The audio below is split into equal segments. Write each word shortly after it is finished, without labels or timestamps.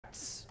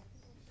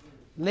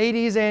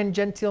Ladies and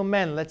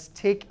gentlemen, let's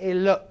take a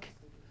look.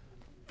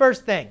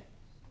 First thing.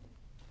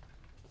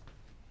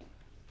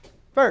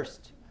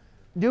 First,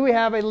 do we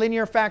have a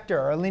linear factor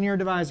or a linear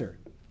divisor?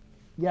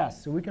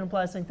 Yes, so we can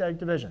apply synthetic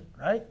division,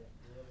 right?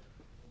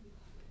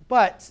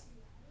 But,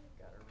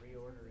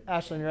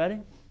 Ashlyn, you ready?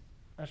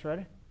 Ash,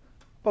 ready?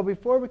 But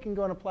before we can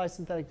go and apply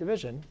synthetic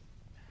division,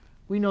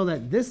 we know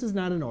that this is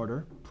not in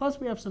order,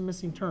 plus we have some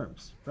missing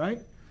terms, right?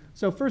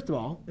 So first of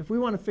all, if we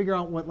want to figure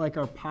out what like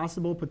our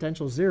possible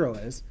potential 0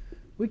 is,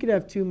 we could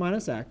have 2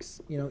 minus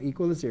x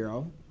equal to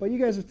 0. But you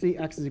guys would see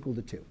x is equal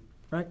to 2,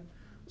 right?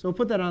 So we'll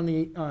put that on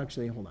the,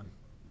 actually, hold on.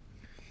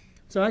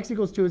 So x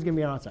equals 2 is going to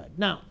be on outside.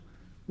 Now,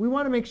 we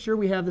want to make sure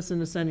we have this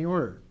in ascending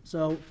order.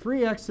 So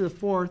 3x to the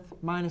 4th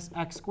minus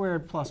x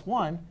squared plus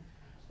 1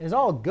 is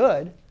all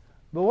good.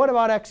 But what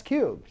about x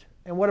cubed?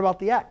 And what about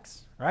the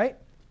x, right?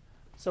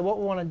 So what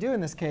we want to do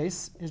in this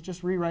case is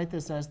just rewrite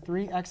this as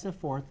 3x to the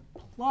 4th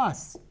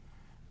plus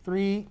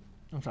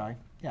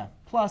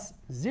plus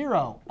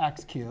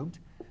 0x cubed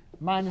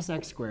minus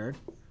x squared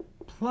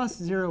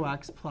plus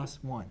 0x plus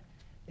 1.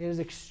 It is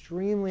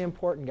extremely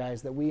important,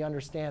 guys, that we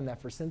understand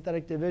that for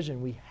synthetic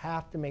division, we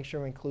have to make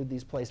sure we include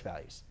these place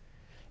values.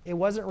 It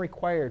wasn't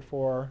required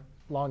for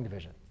long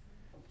division.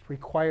 It's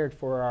required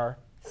for our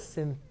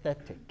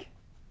synthetic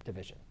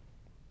division.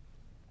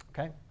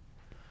 OK?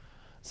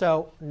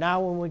 So now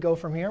when we go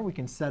from here, we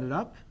can set it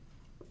up.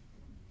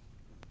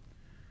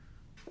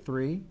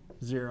 3,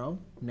 0,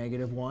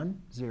 negative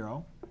 1,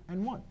 0,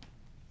 and 1.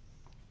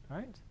 All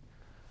right?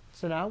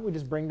 So now we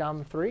just bring down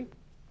the 3.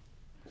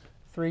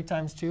 3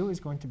 times 2 is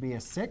going to be a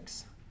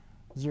 6.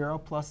 0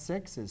 plus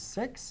 6 is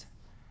 6.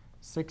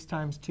 6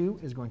 times 2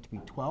 is going to be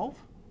 12.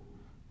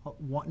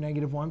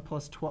 Negative 1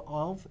 plus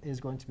 12 is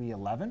going to be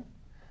 11.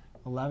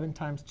 11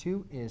 times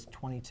 2 is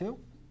 22.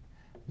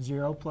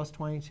 0 plus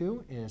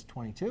 22 is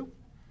 22.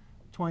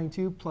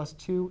 22 plus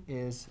 2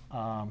 is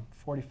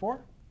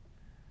 44.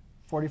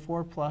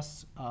 44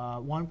 plus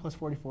 1 plus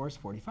 44 is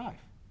 45.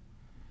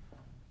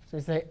 So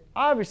you say,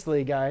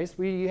 obviously, guys,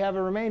 we have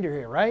a remainder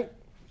here, right?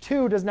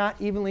 2 does not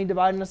evenly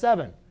divide into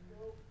 7.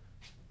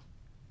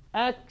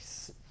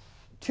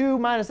 2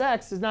 minus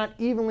x does not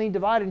evenly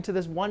divide into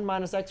this 1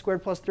 minus x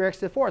squared plus 3x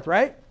to the 4th,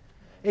 right?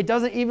 It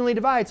doesn't evenly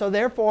divide. So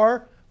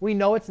therefore, we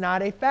know it's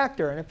not a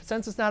factor. And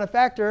since it's not a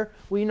factor,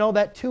 we know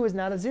that 2 is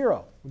not a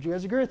 0. Would you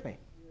guys agree with me?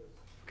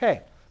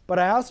 OK. But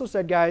I also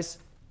said, guys,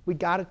 we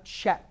got to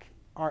check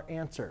our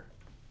answer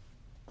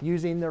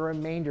using the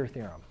remainder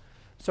theorem.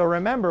 So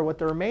remember, what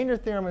the remainder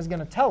theorem is going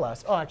to tell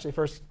us. Oh, actually,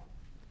 first,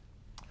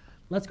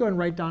 let's go ahead and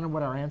write down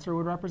what our answer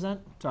would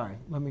represent. Sorry,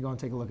 let me go and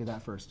take a look at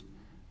that first.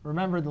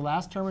 Remember, the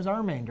last term is our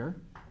remainder,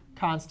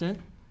 constant,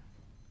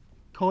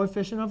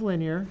 coefficient of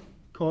linear,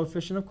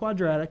 coefficient of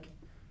quadratic,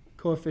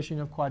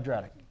 coefficient of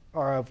quadratic,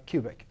 or of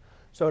cubic.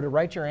 So to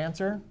write your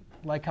answer,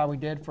 like how we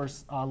did for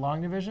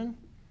long division,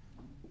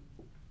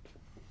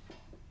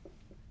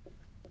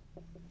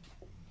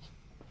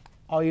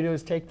 all you do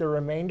is take the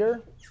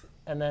remainder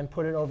and then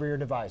put it over your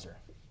divisor.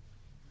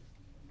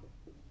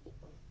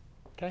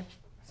 OK?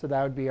 So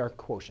that would be our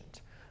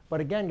quotient. But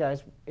again,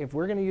 guys, if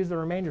we're going to use the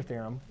remainder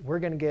theorem, we're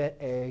going to get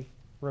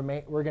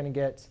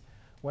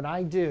when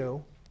I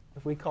do,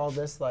 if we call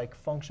this like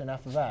function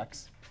f of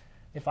x,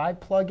 if I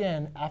plug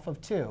in f of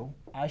 2,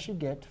 I should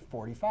get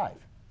 45.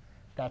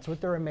 That's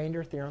what the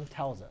remainder theorem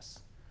tells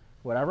us.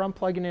 Whatever I'm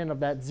plugging in of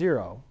that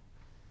 0,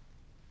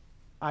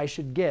 I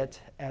should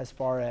get as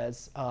far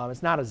as,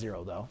 it's not a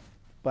 0, though,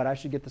 but I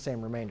should get the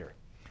same remainder.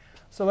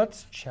 So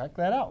let's check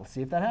that out. Let's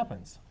see if that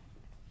happens.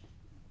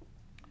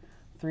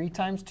 3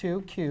 times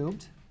 2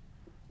 cubed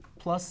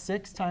plus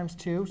 6 times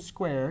 2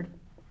 squared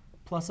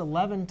plus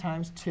 11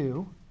 times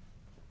 2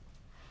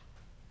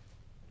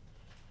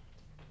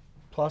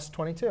 plus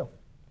 22.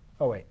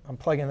 Oh, wait. I'm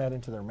plugging that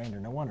into the remainder.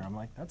 No wonder. I'm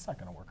like, that's not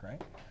going to work,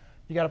 right?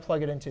 You got to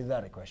plug it into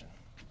that equation.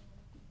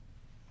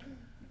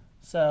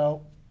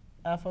 So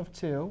f of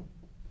 2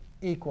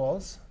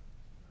 equals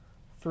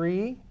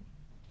 3x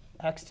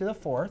to the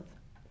 4th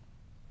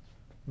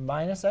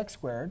minus x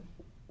squared.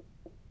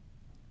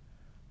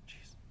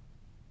 Jeez.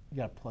 You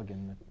got to plug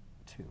in the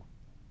 2.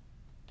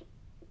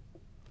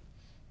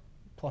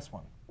 Plus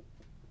 1.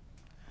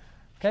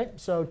 OK,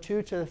 so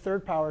 2 to the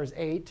 3rd power is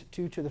 8.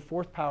 2 to the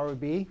 4th power would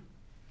be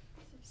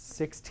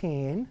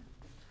 16.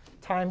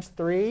 Times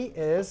 3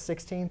 is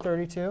 16,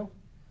 32,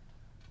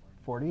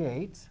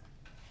 48.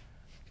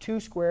 2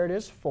 squared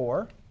is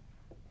 4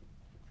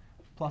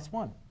 plus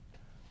 1.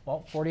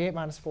 Well, 48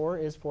 minus 4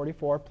 is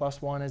 44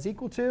 plus 1 is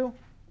equal to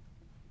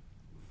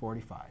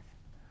 45.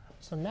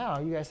 So now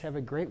you guys have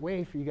a great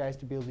way for you guys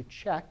to be able to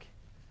check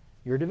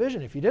your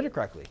division if you did it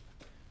correctly.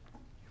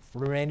 If the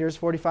remainder is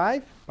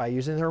 45, by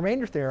using the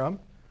remainder theorem,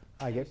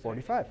 I get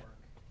 45.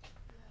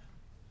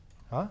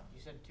 Huh?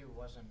 You said 2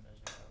 wasn't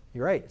a 0.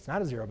 You're right. It's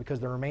not a 0 because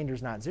the remainder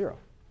is not 0.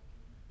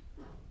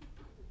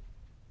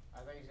 I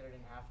thought you said it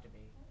didn't have to be.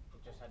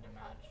 It just had to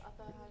match. I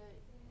thought it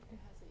has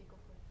to equal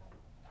 45.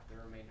 The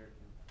remainder.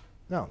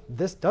 No,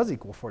 this does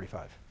equal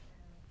 45.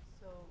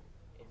 So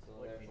It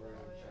would be.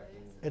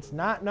 It's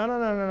not. No, no,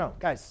 no, no, no.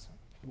 Guys,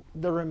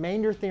 the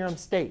remainder theorem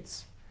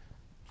states,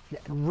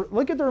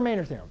 look at the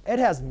remainder theorem. It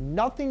has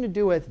nothing to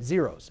do with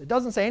zeros. It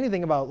doesn't say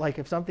anything about like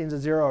if something's a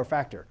 0 or a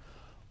factor.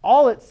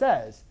 All it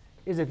says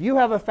is if you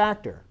have a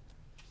factor,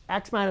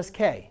 x minus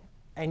k,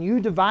 and you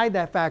divide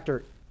that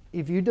factor,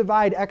 if you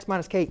divide x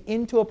minus k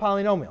into a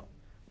polynomial,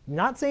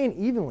 not saying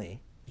evenly,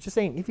 it's just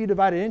saying if you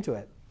divide it into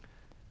it,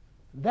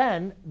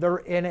 then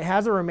and it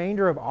has a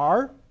remainder of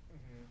r,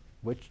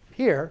 which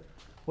here,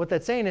 what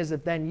that's saying is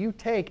that then you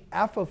take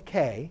f of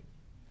k,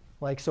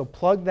 like so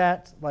plug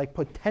that like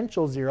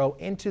potential 0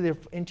 into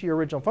your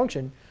original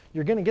function,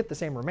 you're going to get the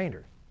same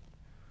remainder.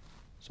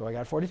 So I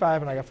got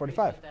 45 and I got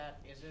 45.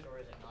 Is it or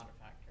is it not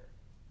a factor?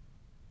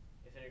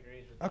 If it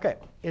agrees with OK,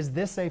 is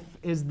this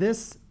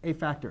a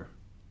factor?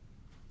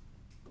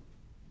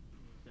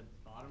 the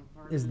bottom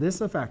part. Is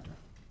this a factor?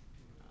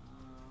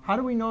 How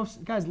do we know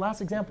if, guys,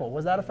 last example,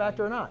 was that a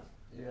factor or not?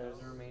 Yeah,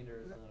 there's a remainder.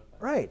 It's not a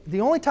factor. Right.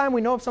 The only time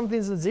we know if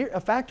something's a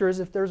factor is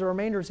if there's a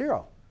remainder of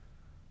 0.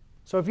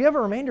 So if you have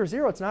a remainder of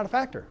 0, it's not a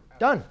factor.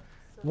 Done.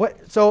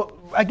 So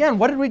again,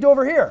 what did we do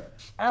over here?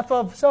 F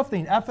of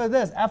something, f of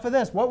this, f of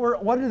this.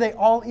 What do they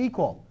all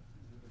equal?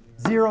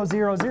 0,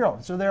 0, 0.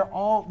 So that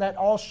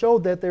all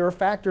showed that they were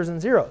factors and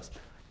zeros.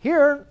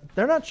 Here,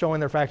 they're not showing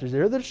their factors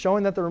here. They're just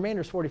showing that the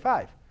remainder is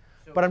 45.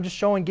 But I'm just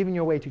giving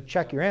you a way to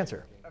check your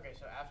answer. Okay,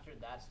 so after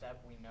that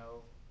step, we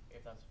know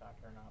if that's a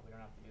factor or not. We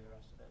don't have to do the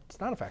rest of it. It's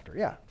not a factor.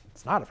 Yeah,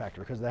 it's not a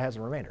factor because that has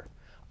a remainder.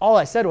 All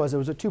I said was it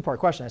was a two-part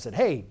question. I said,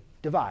 hey,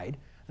 divide.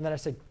 And then I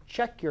said,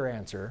 check your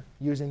answer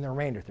using the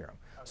remainder theorem.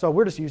 So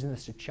we're just using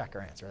this to check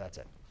our answer. That's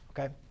it.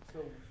 OK? So,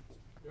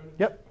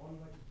 Yep. on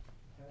like